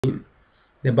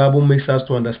the Bible makes us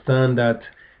to understand that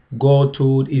God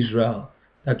told Israel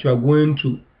that you are going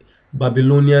to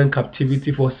Babylonian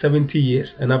captivity for 70 years,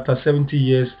 and after 70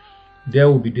 years there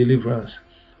will be deliverance.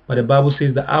 But the Bible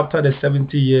says that after the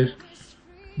 70 years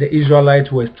the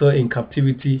Israelites were still in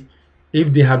captivity.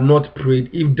 If they had not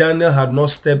prayed, if Daniel had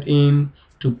not stepped in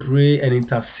to pray and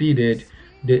interceded,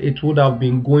 it would have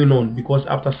been going on, because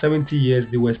after 70 years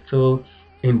they were still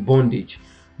in bondage.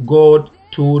 God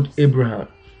told Abraham,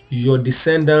 your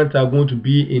descendants are going to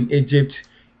be in Egypt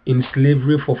in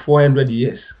slavery for 400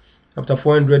 years. After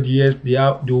 400 years they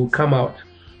will come out.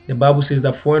 The Bible says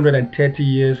that 430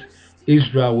 years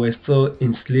Israel were still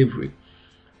in slavery.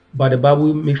 But the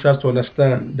Bible makes us to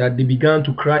understand that they began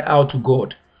to cry out to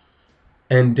God,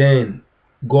 and then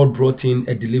God brought in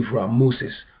a deliverer,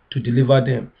 Moses, to deliver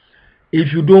them.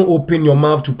 If you don't open your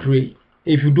mouth to pray,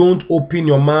 if you don't open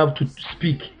your mouth to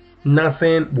speak,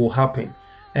 nothing will happen,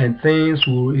 and things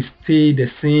will stay the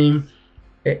same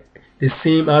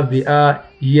as they are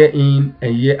year in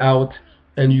and year out,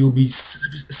 and you'll be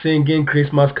singing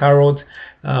Christmas carols,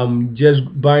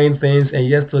 just buying things, and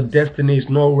yet the destiny is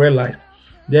not realized.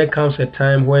 There comes a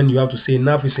time when you have to say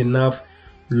enough is enough.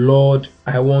 Lord,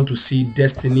 I want to see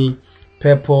destiny,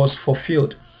 purpose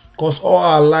fulfilled, because all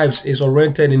our lives is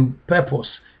oriented in purpose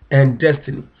and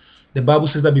destiny. The Bible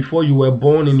says that before you were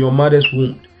born in your mother's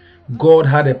womb, God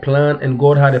had a plan and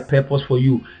God had a purpose for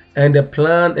you. And the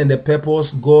plan and the purpose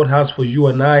God has for you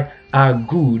and I are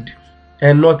good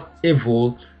and not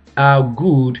evil, are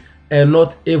good and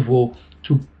not evil,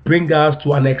 to bring us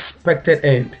to an expected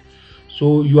end.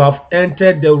 So you have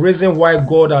entered. The reason why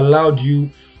God allowed you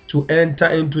to enter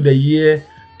into the year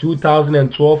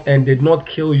 2012 and did not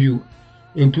kill you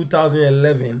in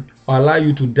 2011 or allow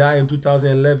you to die in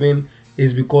 2011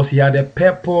 is because he had a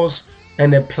purpose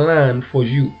and a plan for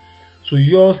you. So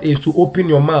yours is to open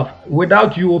your mouth.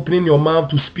 Without you opening your mouth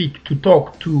to speak, to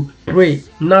talk, to pray,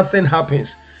 nothing happens.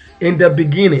 In the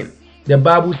beginning, the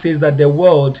Bible says that the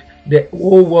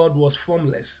whole world was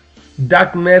formless.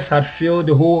 Darkness had filled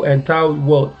the whole entire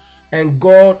world, and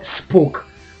God spoke.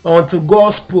 Until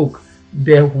God spoke,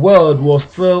 the world was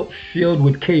still filled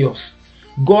with chaos.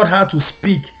 God had to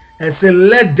speak and say,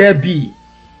 let there be.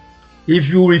 If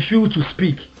you refuse to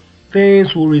speak,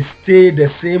 things will stay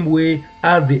the same way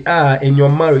as they are in your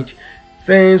marriage.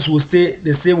 Things will stay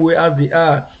the same way as they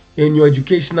are in your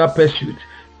educational pursuit,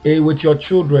 with your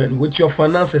children, with your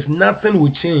finances. Nothing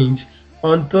will change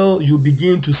until you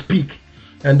begin to speak.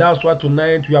 And that's why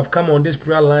tonight we have come on this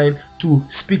prayer line to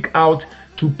speak out,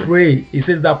 to pray. It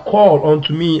says that call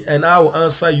unto me and I will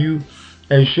answer you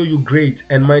and show you great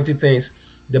and mighty things.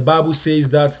 The Bible says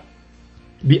that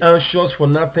be anxious for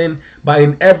nothing, but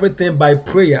in everything by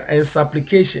prayer and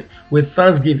supplication with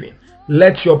thanksgiving,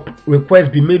 let your requests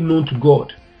be made known to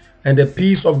God. And the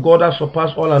peace of God that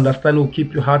surpasses all understanding will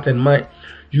keep your heart and mind.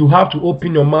 You have to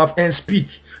open your mouth and speak.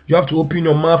 You have to open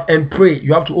your mouth and pray.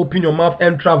 You have to open your mouth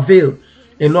and travail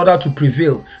in order to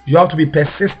prevail. You have to be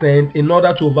persistent in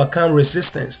order to overcome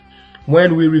resistance.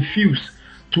 When we refuse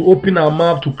to open our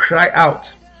mouth to cry out,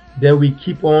 then we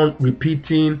keep on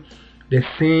repeating the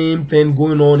same thing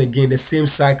going on again, the same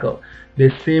cycle, the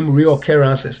same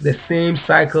reoccurrences, the same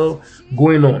cycle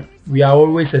going on. We are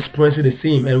always experiencing the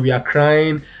same, and we are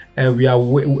crying, and we are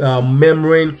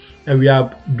murmuring, and we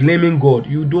are blaming God.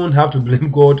 You don't have to blame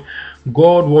God.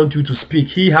 God wants you to speak.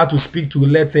 He had to speak to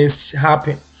let things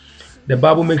happen. The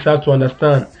Bible makes us to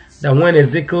understand that when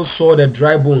Ezekiel saw the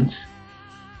dry bones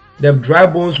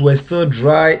were still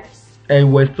dry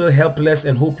and were still helpless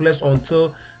and hopeless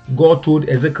until God told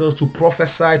Ezekiel to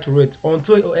prophesy to it.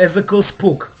 Until Ezekiel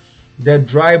spoke, the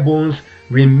dry bones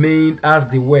remained as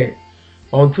they were.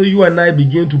 Until you and I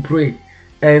begin to pray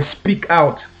and speak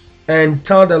out and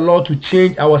tell the Lord to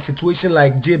change our situation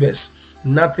like Jabez,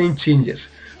 nothing changes.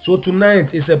 So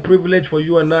tonight is a privilege for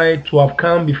you and I to have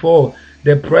come before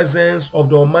the presence of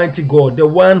the Almighty God, the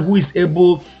one who is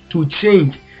able to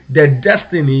change the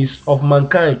destinies of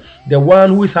mankind, the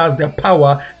one who has the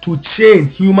power to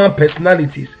change human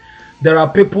personalities. There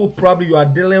are people probably you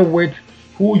are dealing with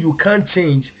who you can't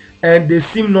change, and they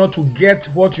seem not to get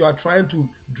what you are trying to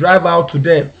drive out to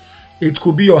them. It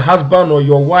could be your husband or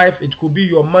your wife, it could be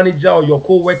your manager or your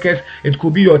co-workers, it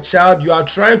could be your child. You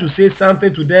are trying to say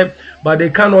something to them, but they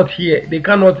cannot hear, they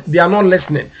are not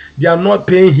listening, they are not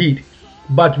paying heed.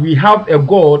 But we have a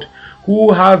God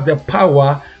who has the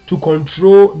power to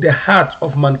control the heart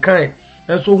of mankind.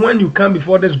 And so when you come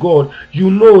before this God, you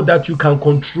know that you can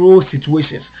control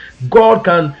situations. God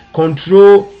can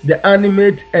control the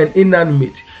animate and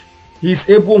inanimate. He is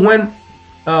able. When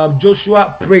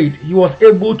Joshua prayed, he was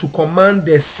able to command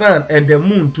the sun and the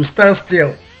moon to stand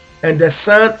still. and the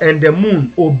sun and the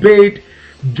moon obeyed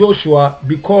Joshua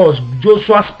because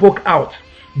Joshua spoke out.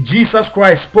 Jesus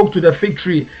Christ spoke to the fig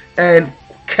tree and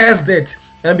cursed it,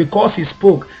 and because he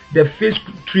spoke, the fig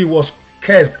tree was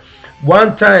cursed.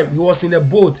 One time he was in a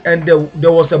boat and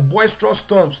there was a boisterous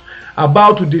storm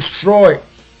about to destroy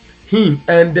him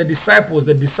and the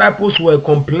disciples were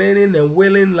complaining and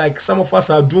wailing like some of us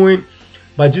are doing,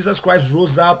 but Jesus Christ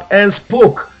rose up and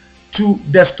spoke to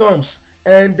the storms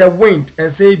and the wind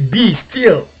and said, be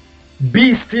still,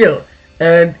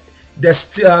 and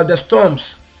the storms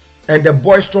and the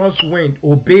boisterous wind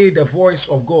obey the voice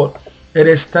of God. It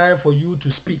is time for you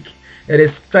to speak. It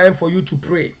is time for you to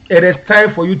pray. It is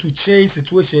time for you to change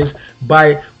situations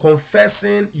by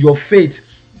confessing your faith,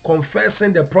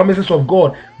 confessing the promises of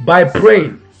God, by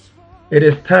praying. It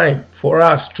is time for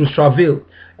us to travail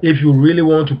if you really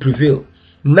want to prevail.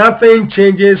 Nothing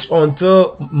changes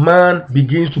until man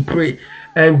begins to pray,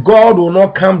 and God will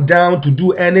not come down to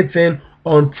do anything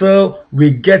until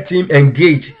we get him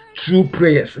engaged through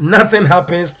prayers. Nothing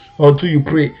happens until you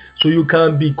pray. So you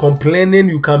can be complaining,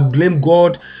 you can blame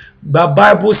God. The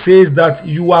Bible says that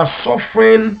you are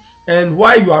suffering, and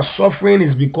why you are suffering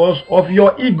is because of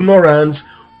your ignorance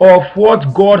of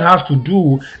what God has to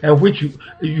do and which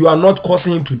you are not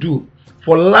causing him to do.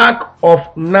 For lack of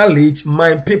knowledge,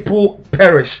 my people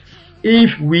perish.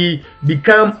 If we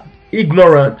become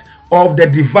ignorant of the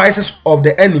devices of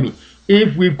the enemy,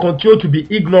 if we continue to be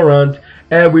ignorant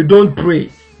and we don't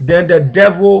pray, then the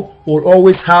devil will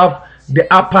always have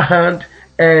the upper hand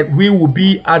and we will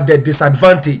be at the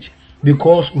disadvantage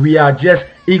because we are just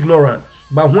ignorant.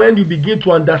 But when you begin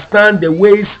to understand the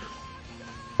ways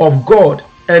of God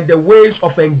and the ways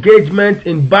of engagement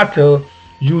in battle,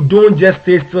 you don't just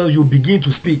stay still, you begin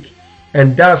to speak,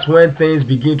 and that's when things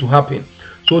begin to happen.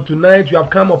 So tonight you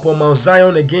have come upon Mount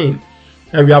Zion again,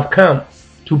 and we have come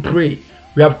to pray.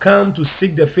 We have come to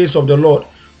seek the face of the Lord.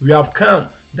 We have come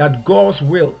that God's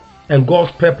will and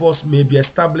God's purpose may be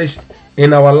established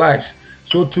in our lives.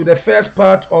 So to the first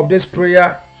part of this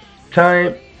prayer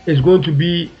time is going to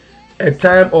be a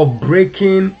time of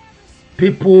breaking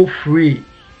people free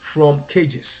from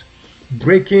cages,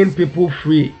 breaking people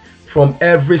free from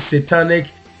every satanic.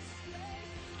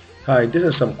 Hi, this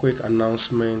is some quick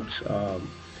announcement.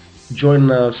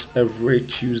 Join us every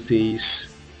Tuesdays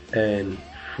and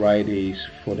Fridays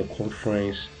for the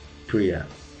conference prayer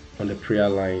on the prayer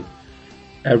line.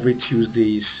 Every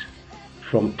Tuesdays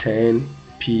from 10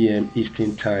 p.m.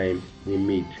 Eastern Time we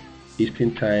meet.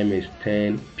 Eastern Time is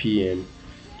 10 p.m.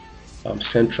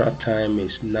 Central Time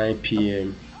is 9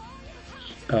 p.m.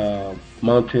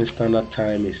 Mountain Standard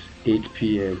Time is 8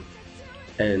 p.m.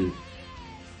 and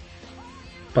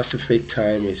Pacific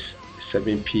Time is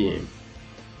 7 p.m.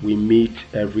 We meet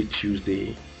every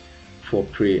Tuesday for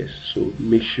prayers, so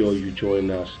make sure you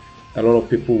join us. A lot of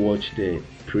people watch the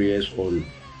prayers on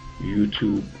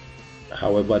YouTube,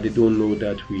 however they don't know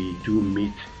that we do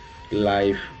meet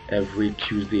live every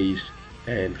Tuesdays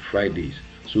and Fridays.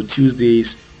 So Tuesdays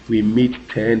we meet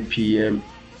 10 p.m.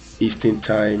 Eastern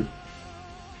Time,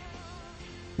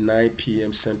 9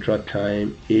 p.m. Central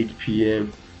Time, 8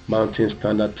 p.m. Mountain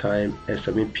Standard Time, and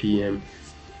 7 p.m.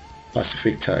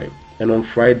 Pacific Time. And on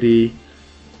Friday,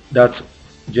 that's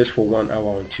just for 1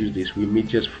 hour. On Tuesdays we meet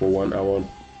just for 1 hour on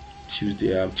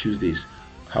Tuesdays.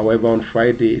 However, on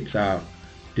Friday it's our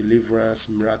deliverance,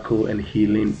 miracle, and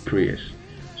healing prayers.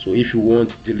 So if you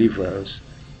want deliverance,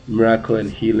 miracle,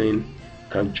 and healing,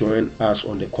 can join us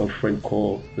on the conference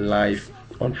call live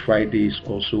on Fridays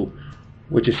also,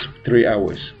 which is 3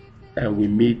 hours, and we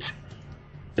meet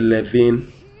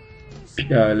 11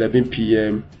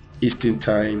 p.m. Eastern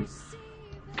Time,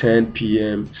 10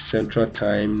 p.m. Central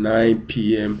Time, 9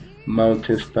 p.m.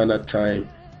 Mountain Standard Time,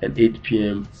 and 8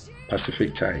 p.m.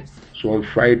 Pacific Time. So on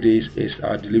Fridays is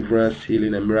our deliverance,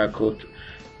 healing, and miracle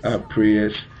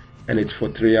prayers, and it's for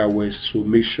 3 hours. So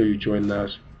make sure you join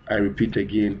us. I repeat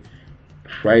again,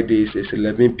 Fridays is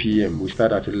 11 p.m. We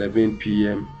start at 11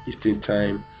 p.m. Eastern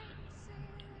Time,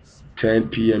 10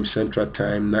 p.m. Central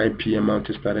Time, 9 p.m.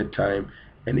 Mountain Standard Time,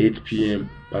 and 8 p.m.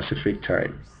 Pacific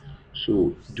Time.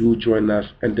 So do join us,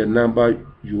 and the number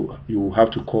you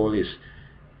have to call is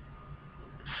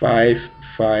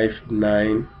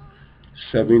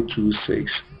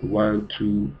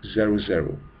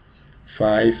 559-726-1200.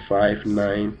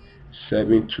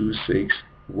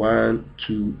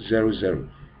 559-726-1200,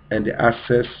 and the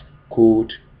access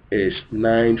code is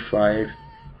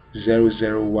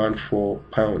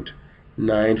 950014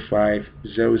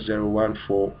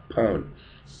 950014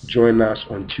 Join us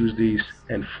on Tuesdays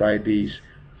and Fridays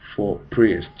for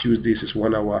prayers. Tuesdays is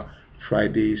 1 hour,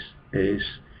 Fridays is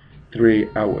 3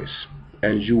 hours,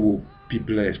 and you will be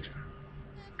blessed.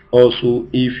 Also,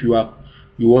 if you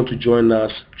want to join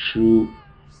us through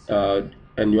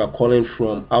and you are calling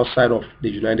from outside of the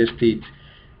United States,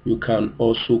 you can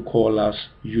also call us.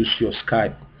 Use your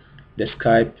Skype. The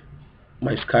Skype,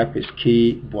 my Skype is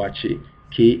kayboachie,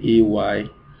 Kayboachie,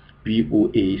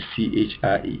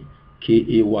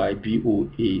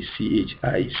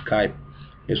 Kayboachie. Skype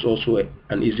is also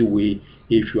an easy way.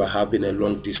 If you are having a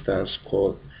long distance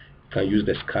call, you can use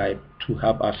the Skype to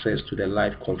have access to the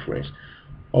live conference.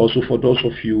 Also, for those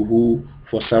of you who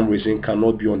for some reason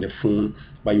cannot be on the phone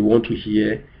but you want to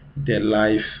hear the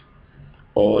live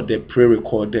or the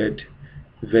pre-recorded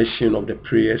version of the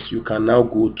prayers, you can now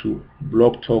go to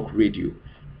Blog Talk Radio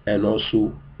and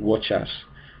also watch us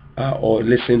or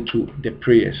listen to the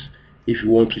prayers. If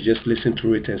you want to just listen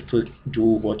to it and still do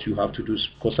what you have to do,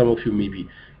 because some of you may be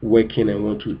working and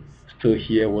want to still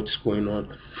hear what's going on,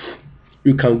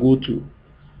 you can go to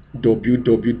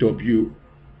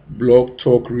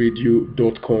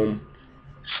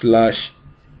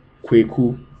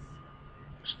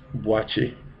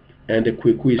www.blogtalkradio.com/kayboachie, and the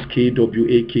Kweku is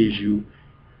KWAKU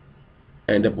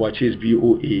and the Boachie is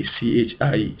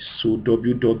BOACHIE. So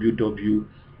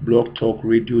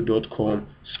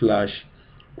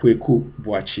www.blogtalkradio.com/kweku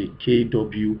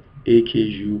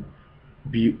KWAKU.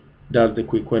 That's the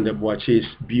Kweku, and the Boachie is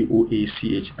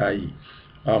BOACHIE.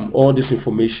 All this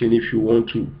information, if you want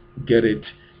to get it,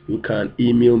 you can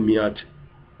email me at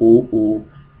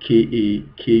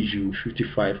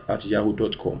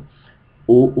ookaku55@yahoo.com.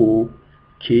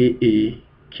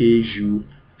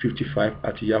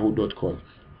 ookaku55@yahoo.com,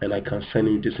 and I can send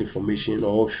you this information,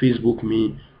 or Facebook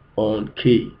me on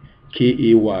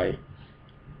KAY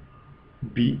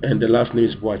B, and the last name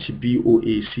is Boachie,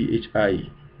 BOACHIE,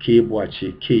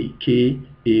 Kayboachie,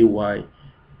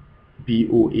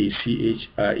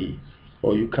 KAYBOACHIE.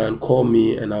 Or you can call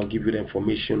me and I'll give you the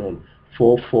information on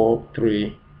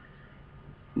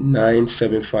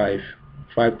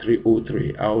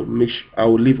 443-975-5303. I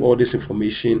will leave all this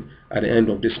information at the end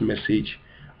of this message.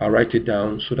 I'll write it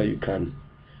down so that you can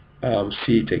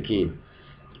see it again.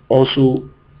 Also,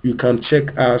 you can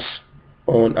check us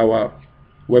on our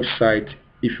website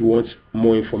if you want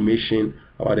more information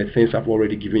about the things I've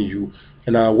already given you.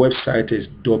 And our website is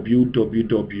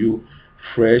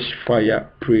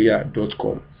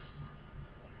www.freshfireprayer.com.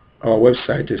 Our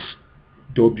website is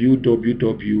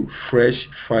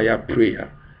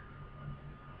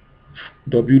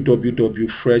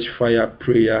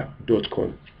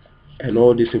www.freshfireprayer.com, and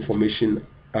all this information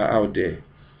are out there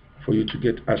for you to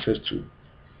get access to.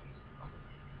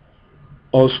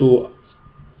 Also,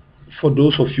 for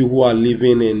those of you who are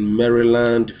living in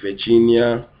Maryland,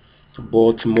 Virginia,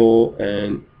 Baltimore,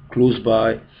 and close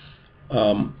by,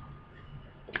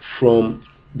 from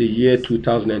the year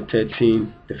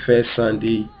 2013, the first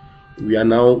Sunday,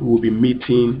 we'll be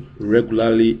meeting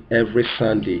regularly every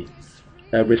Sunday,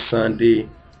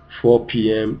 4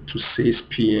 p.m. to 6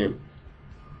 p.m.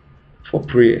 for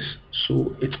prayers.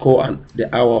 So it's called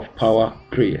the Hour of Power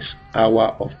Prayers,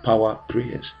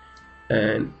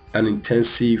 and an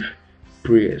intensive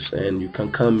prayers. And you can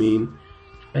come in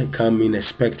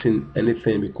expecting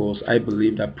anything, because I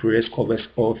believe that prayers covers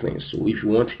all things. So if you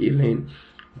want healing,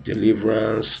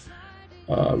 deliverance,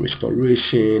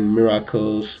 restoration,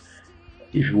 miracles,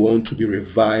 if you want to be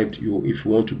revived, if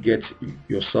you want to get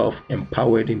yourself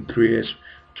empowered in prayers,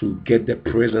 to get the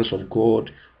presence of God,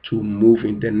 to move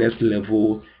in the next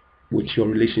level with your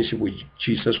relationship with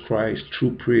Jesus Christ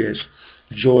through prayers,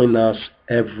 join us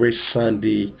every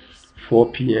Sunday,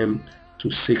 4 p.m. to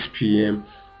 6 p.m.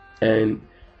 and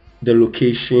the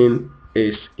location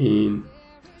is in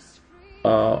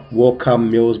Walker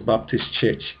Mills Baptist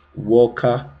Church,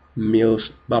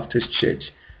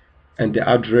 and the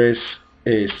address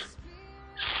is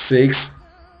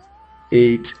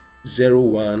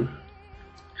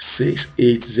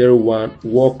 6801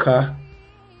 Walker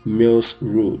Mills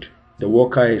Road. The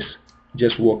Walker is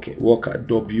just Walker, WALKGR,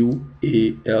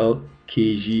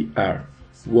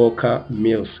 Walker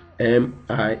Mills,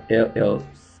 MILL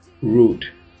Road.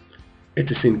 It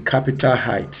is in Capital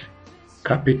Heights,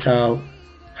 CAPITAL,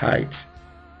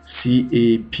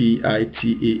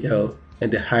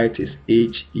 and the height is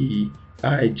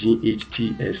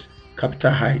HEIGHTS,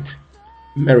 Capital Heights,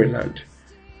 Maryland,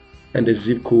 and the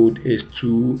zip code is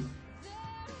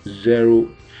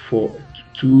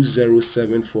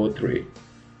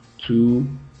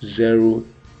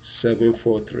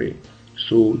 20743.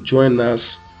 So join us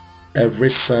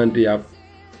every Sunday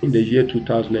in the year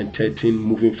 2013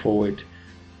 moving forward,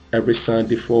 every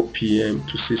Sunday 4 p.m.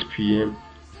 to 6 p.m.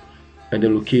 and the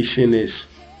location is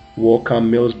Walker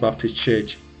Mills Baptist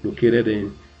Church, located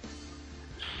in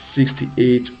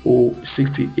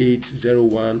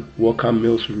 6801 Walker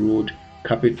Mills Road,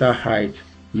 Capitol Heights,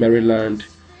 Maryland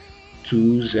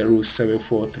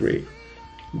 20743.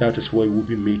 That is where we'll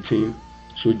be meeting.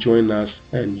 So join us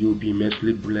and you'll be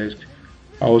immensely blessed.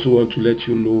 I also want to let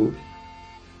you know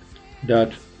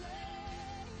that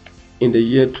in the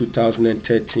year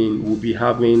 2013 we'll be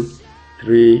having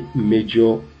 3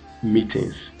 major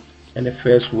meetings, and the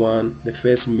first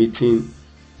meeting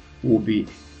will be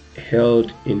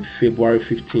held in February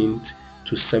 15th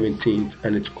to 17th,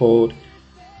 and it's called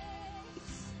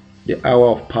the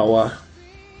Hour of Power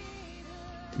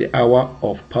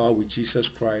with Jesus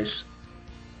Christ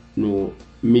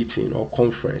meeting or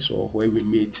conference, or where we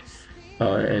meet,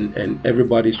 and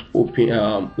everybody's open,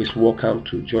 is welcome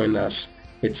to join us.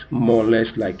 It's more or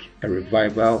less like a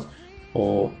revival,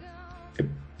 or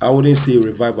I wouldn't say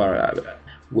revival.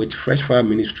 With Fresh Fire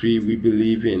Ministry, we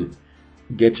believe in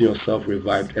getting yourself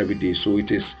revived every day. So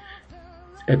it is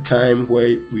a time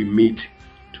where we meet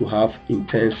to have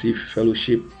intensive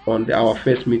fellowship. Our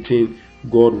first meeting,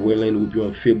 God willing, will be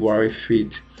on February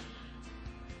 15th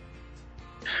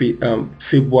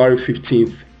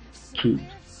to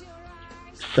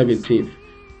 17th,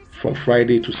 from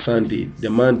Friday to Sunday. The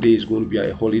Monday is going to be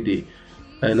a holiday,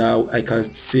 and I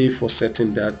can say for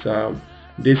certain that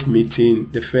this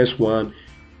meeting, the first one,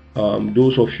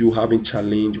 those of you having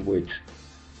challenge with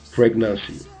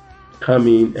pregnancy, come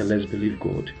in and let's believe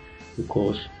God,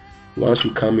 because once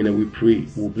you come in and we pray,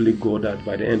 we'll believe God that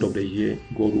by the end of the year,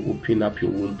 God will open up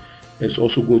your womb. It's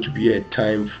also going to be a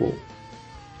time for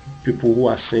people who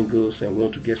are singles and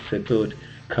want to get settled.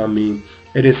 Come in.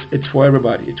 It's for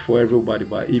everybody. It's for everybody.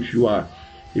 But if you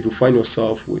find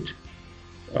yourself with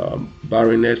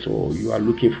barrenness, or you are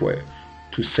looking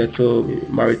to settle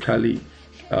maritally,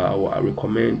 I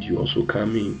recommend you also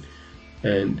come in,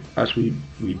 and as we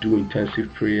do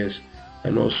intensive prayers.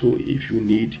 And also, if you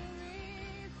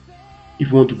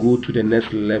want to go to the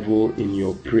next level in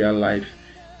your prayer life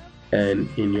and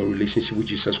in your relationship with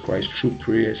Jesus Christ through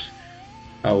prayers,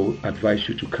 I will advise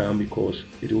you to come, because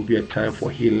it will be a time for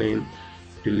healing,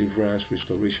 deliverance,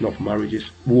 restoration of marriages.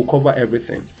 We'll cover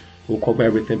everything.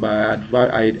 But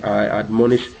I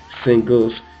admonish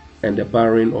singles and the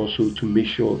barren also to make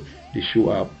sure they show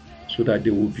up, so that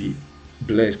they will be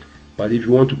blessed. But if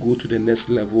you want to go to the next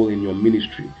level in your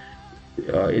ministry,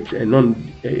 it's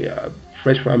a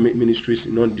Fresh Fire Ministry is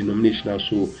non-denominational.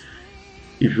 So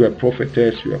if you're a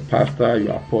prophetess, you're a pastor,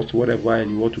 you're an apostle, whatever, and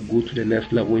you want to go to the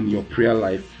next level in your prayer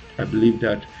life, I believe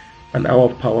that an Hour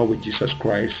of Power with Jesus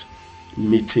Christ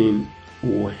meeting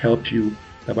will help you,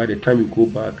 that by the time you go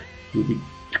back, you'll be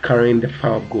carrying the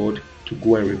fire of God to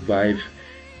go and revive,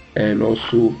 and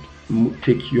also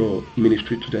take your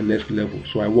ministry to the next level.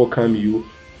 So I welcome you,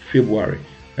 February.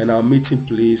 And our meeting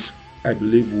place, I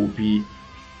believe, will be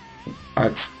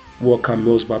at Walker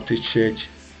Mills Baptist Church,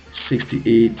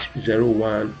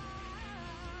 6801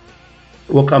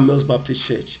 Walker Mills Baptist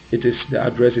Church. The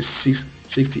address is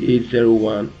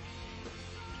 6801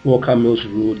 Walker Mills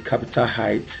Road, Capitol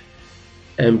Heights,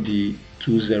 MD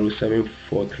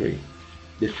 20743.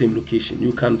 The same location.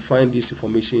 You can find this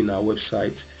information in our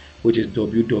website, which is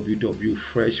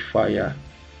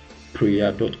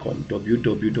www.freshfireprayer.com,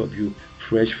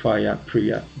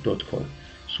 www.freshfireprayer.com,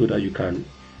 so that you can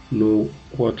know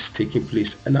what's taking place.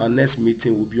 And our next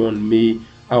meeting will be on May,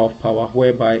 Hour of Power,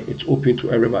 whereby it's open to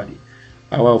everybody.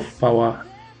 Hour of Power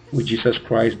with Jesus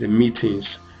Christ, the meetings,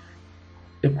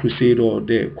 the crusade or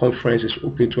the conference is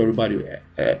open to everybody,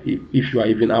 if you are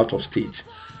even out of state.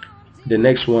 The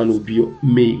next one will be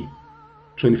May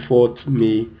 24th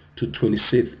May to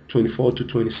 26th, 24th to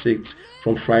 26th,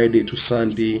 from Friday to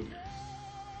Sunday,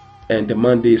 and the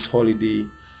Monday is holiday.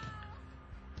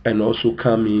 And also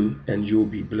come in and you'll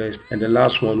be blessed. And the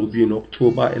last one will be in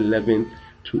October 11th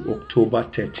to October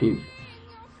 13th.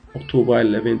 October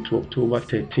 11th to October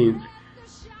 13th,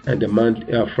 and the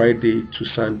Friday to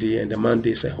Sunday, and the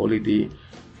Monday is a holiday.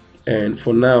 And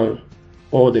for now,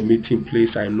 all the meeting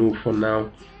place I know for now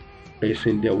is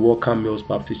in the Walker Mills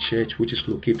Baptist Church, which is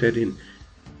located in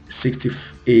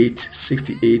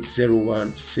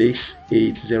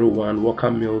 6801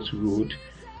 Walker Mills Road,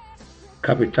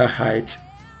 Capitol Heights,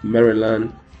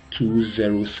 Maryland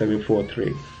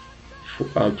 20743.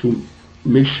 To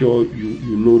make sure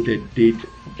you know the date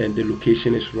and the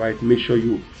location is right, make sure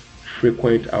you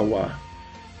frequent our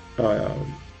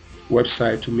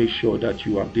website to make sure that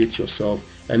you update yourself.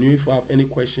 And if you have any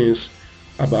questions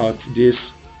about this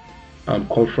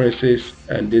conferences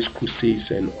and these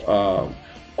crusades, and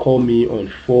call me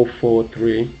on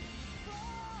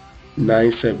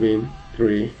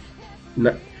 443-973.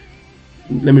 Let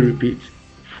me repeat,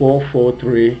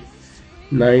 443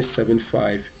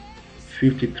 975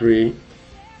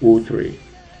 5303.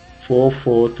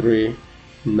 443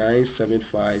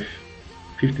 975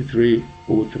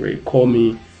 5303. Call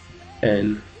me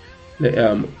and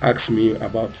ask me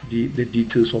about the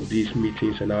details of these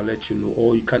meetings, and I'll let you know.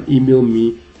 Or you can email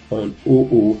me on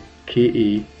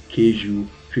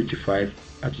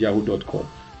ookakju55@yahoo.com.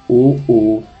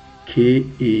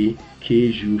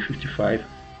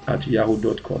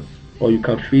 ookakju55@yahoo.com. Or you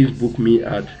can Facebook me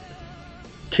at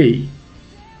K.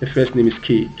 The first name is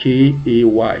Kay.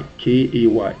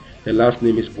 The last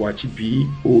name is Boachie,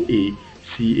 Boachie.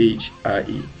 You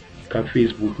can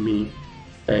Facebook me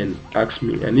and ask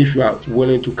me. And if you are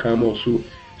willing to come, also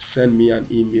send me an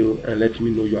email and let me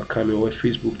know you are coming, or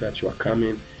Facebook that you are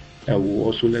coming, and we'll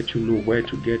also let you know where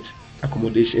to get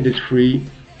accommodation. It is free,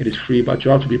 but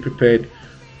you have to be prepared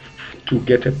to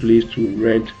get a place to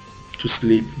rent, to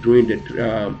sleep during the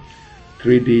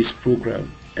 3 days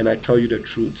program. And I tell you the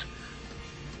truth,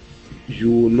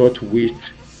 you will not waste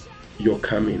your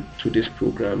coming to these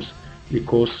programs,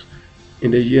 because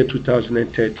in the year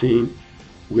 2013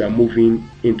 we are moving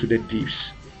into the deeps.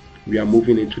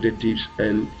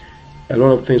 And a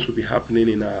lot of things will be happening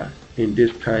in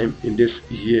this time, in this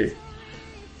year,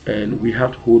 and we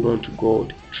have to hold on to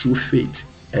God through faith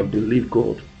and believe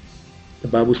God. The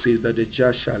Bible says that the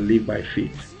just shall live by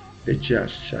faith.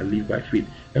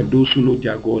 And those who know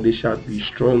their God, they shall be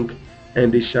strong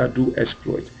and they shall do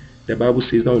exploit. The Bible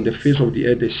says that on the face of the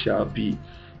earth there shall be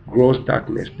gross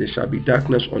darkness. There shall be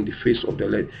darkness on the face of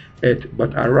the earth.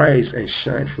 But arise and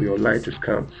shine, for your light is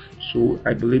come. So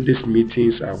I believe these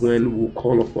meetings are when we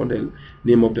call upon the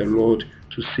name of the Lord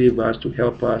to save us, to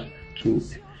help us to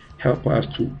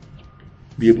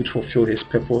be able to fulfill His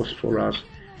purpose for us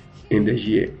in the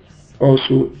year.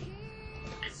 Also,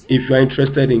 if you are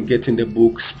interested in getting the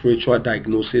book Spiritual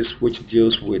Diagnosis, which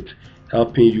deals with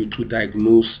helping you to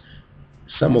diagnose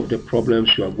some of the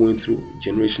problems you are going through,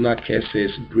 generational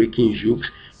curses, breaking yokes,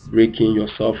 breaking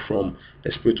yourself from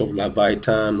the spirit of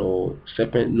Leviathan or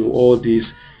serpent, all these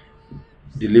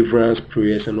deliverance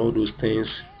prayers and all those things,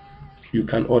 you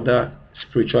can order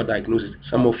Spiritual Diagnosis.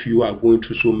 Some of you are going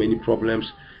through so many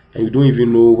problems and you don't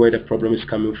even know where the problem is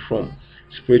coming from.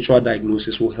 Spiritual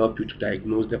Diagnosis will help you to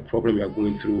diagnose the problem you are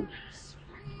going through.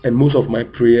 And most of my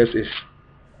prayers is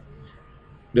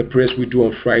the prayers we do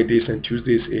on Fridays and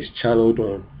Tuesdays is channeled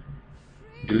on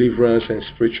deliverance and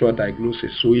spiritual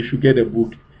diagnosis. So if you get a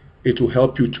book, it will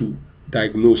help you to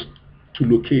diagnose, to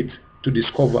locate, to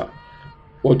discover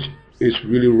what is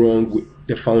really wrong with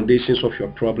the foundations of your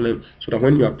problem, so that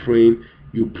when you are praying,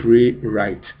 you pray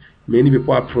right. Many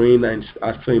people are praying and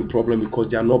are still in problem because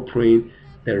they are not praying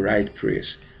the right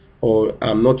prayers, or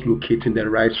are not locating the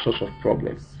right source of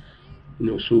problem.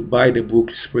 So buy the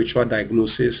book Spiritual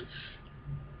Diagnosis.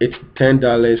 It's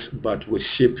 $10, but with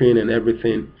shipping and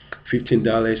everything,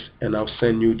 $15, and I'll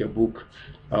send you the book.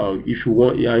 If you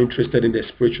are interested in the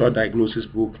Spiritual Diagnosis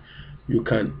book, you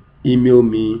can email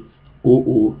me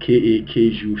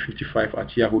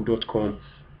ookakju55@yahoo.com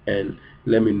and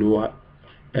let me know,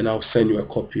 and I'll send you a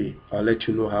copy. I'll let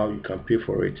you know how you can pay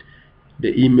for it.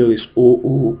 The email is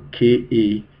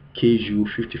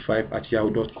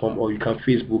ookakju55@yahoo.com, or you can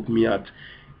Facebook me at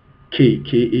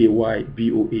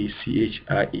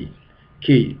Kayboachie.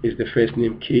 K is the first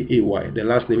name, Kay. The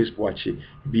last name is Boachie,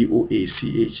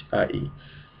 Boachie.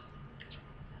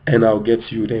 And I'll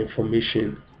get you the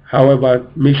information. However,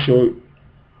 make sure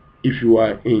if you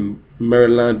are in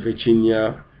Maryland,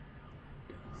 Virginia,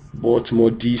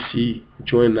 Baltimore, DC,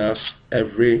 join us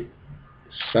every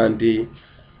Sunday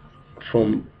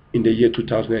in the year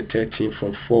 2013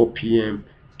 from 4 p.m.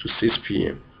 to 6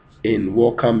 p.m. in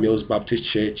Walker Mills Baptist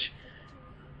Church,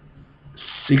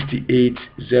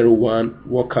 6801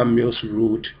 Walker Mills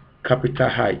Road, Capitol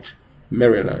Heights,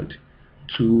 Maryland,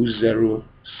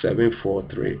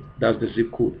 20743. That's the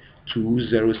zip code,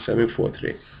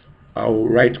 20743. I'll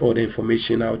write all the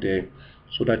information out there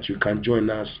so that you can join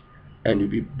us and you'll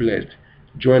be blessed.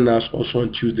 Join us also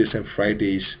on Tuesdays and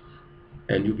Fridays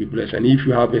and you'll be blessed. And if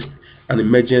you have an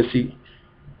emergency,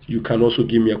 you can also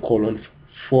give me a call on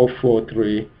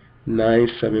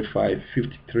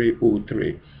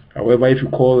 443-975-5303. However, if you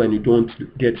call and you don't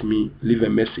get me, leave a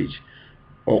message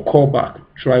or call back.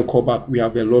 Try and call back. We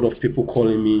have a lot of people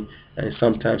calling me, and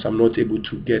sometimes I'm not able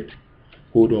to get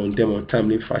hold on them on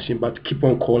timely fashion, but keep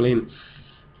on calling.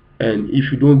 And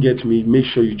if you don't get me, make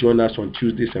sure you join us on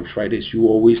Tuesdays and Fridays. You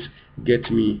always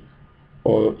get me.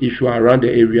 Or if you are around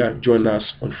the area, join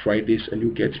us on Fridays and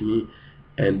you get me,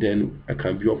 and then I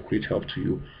can be of great help to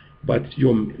you. But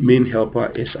your main helper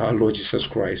is our Lord Jesus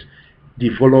Christ.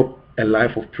 Develop a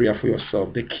life of prayer for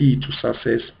yourself. The key to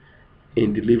success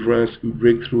in deliverance,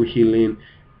 breakthrough, healing,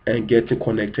 and getting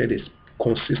connected is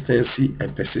consistency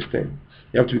and persistence.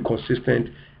 You have to be consistent,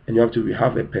 and you have to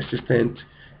have a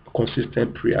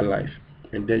consistent prayer life,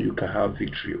 and then you can have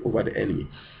victory over the enemy.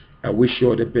 I wish you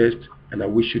all the best, and I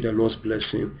wish you the Lord's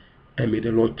blessing, and may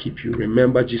the Lord keep you.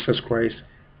 Remember, Jesus Christ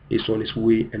is on his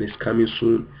way and is coming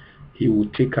soon. He will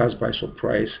take us by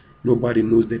surprise. Nobody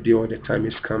knows the day or the time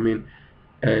he's coming,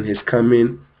 and his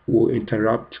coming will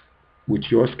interrupt with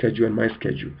your schedule and my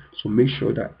schedule. So make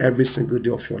sure that every single day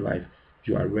of your life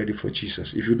you are ready for Jesus.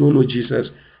 If you don't know Jesus,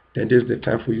 then this is the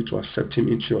time for you to accept him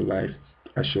into your life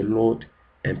as your Lord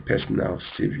and personal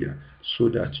Savior, so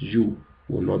that you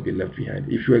will not be left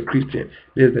behind. If you are a Christian,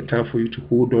 this is the time for you to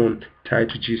hold on tight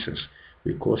to Jesus,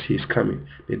 because he is coming.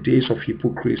 The days of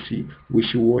hypocrisy,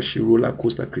 wishy-washy, roller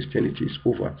coaster Christianity is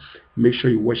over. Make sure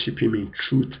you worship him in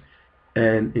truth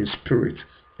and in spirit,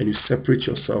 and you separate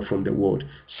yourself from the world,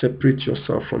 separate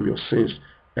yourself from your sins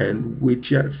and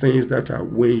weightier things that are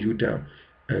weighing you down,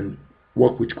 and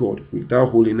walk with God.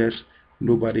 Without holiness,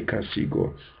 nobody can see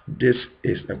God. This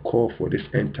is a call for this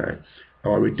end time.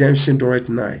 Our redemption draweth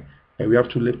nigh, and we have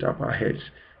to lift up our heads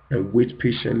and wait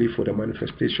patiently for the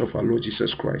manifestation of our Lord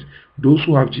Jesus Christ. Those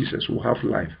who have Jesus will have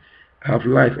life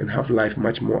and have life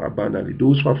much more abundantly.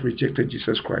 Those who have rejected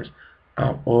Jesus Christ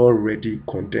are already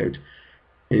condemned.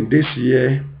 In this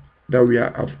year that we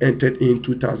have entered in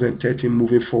 2013,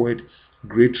 moving forward,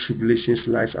 great tribulations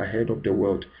lies ahead of the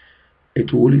world.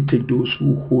 It will only take those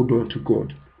who hold on to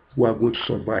God who are going to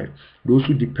survive. Those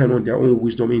who depend on their own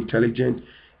wisdom, intelligence,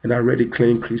 and are already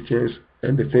claim Christians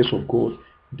and the things of God,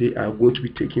 they are going to be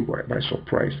taken by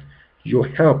surprise. Your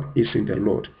help is in the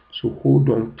Lord. So hold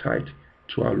on tight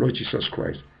to our Lord Jesus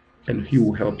Christ, and he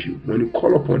will help you. When you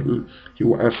call upon him, he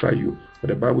will answer you. But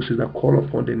the Bible says that call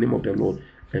upon the name of the Lord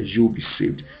and you will be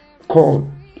saved. Call,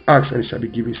 ask, and it shall be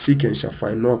given. Seek, and shall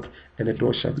find. Knock, and the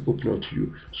door shall be opened unto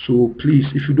you. So please,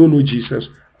 if you don't know Jesus,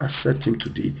 accept him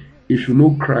today. If you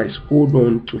know Christ, hold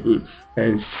on to him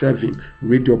and serve him.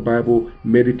 Read your Bible,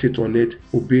 meditate on it,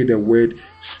 obey the word,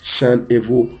 shun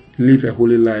evil, live a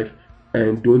holy life,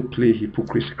 and don't play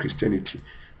hypocrisy Christianity.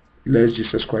 Let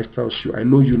Jesus Christ tells you, I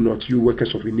know you not, you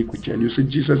workers of iniquity. And you say,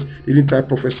 Jesus, didn't I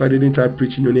prophesy? Didn't I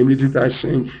preach in your name? Didn't I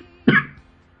sing?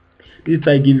 Didn't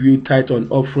I give you tithe on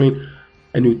offering?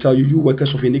 And he will tell you, you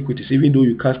workers of iniquities, even though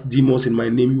you cast demons in my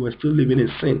name, you are still living in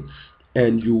sin,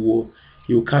 and he will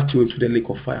cast you into the lake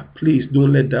of fire. Please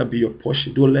don't let that be your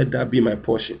portion. Don't let that be my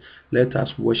portion. Let us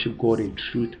worship God in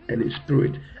truth and in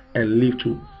spirit, and live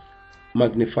to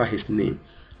magnify his name.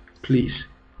 Please,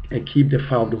 and keep the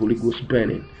fire of the Holy Ghost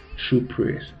burning through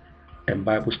prayers and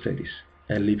Bible studies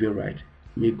and living right.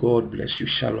 May God bless you.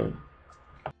 Shalom.